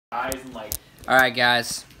eyes and like. All right,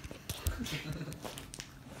 guys.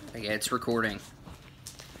 Okay, it's recording.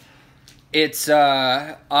 It's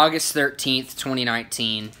August 13th,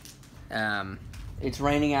 2019. It's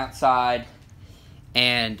raining outside,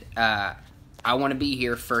 and I want to be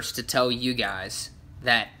here first to tell you guys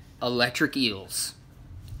that electric eels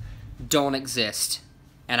don't exist,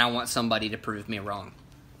 and I want somebody to prove me wrong.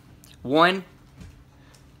 One,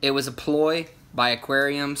 it was a ploy by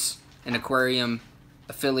aquariums and aquarium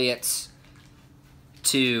affiliates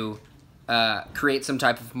to create some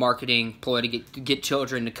type of marketing ploy to get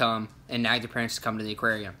children to come and nag their parents to come to the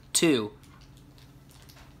aquarium. Two,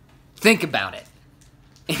 think about it.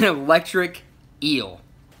 An electric eel.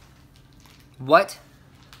 What?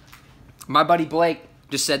 My buddy Blake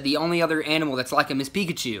just said the only other animal that's like him is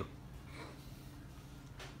Pikachu.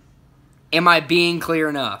 Am I being clear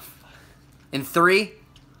enough? And three,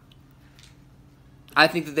 I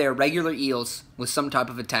think that they are regular eels with some type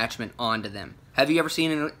of attachment onto them. Have you ever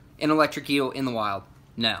seen an electric eel in the wild?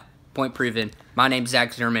 No. Point proven. My name's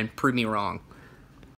Zach Zimmerman. Prove me wrong.